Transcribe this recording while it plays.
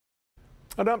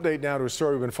An update now to a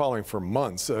story we've been following for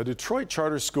months. A Detroit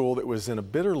charter school that was in a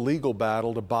bitter legal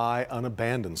battle to buy an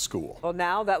abandoned school. Well,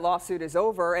 now that lawsuit is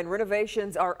over and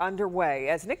renovations are underway.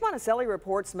 As Nick Monticelli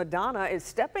reports, Madonna is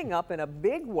stepping up in a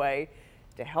big way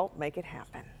to help make it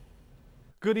happen.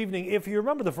 Good evening. If you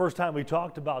remember the first time we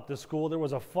talked about this school, there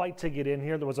was a fight to get in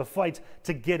here. There was a fight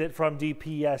to get it from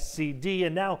DPSCD,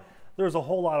 and now there's a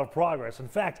whole lot of progress. In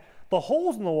fact, the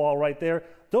holes in the wall right there,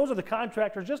 those are the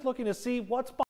contractors just looking to see what's behind.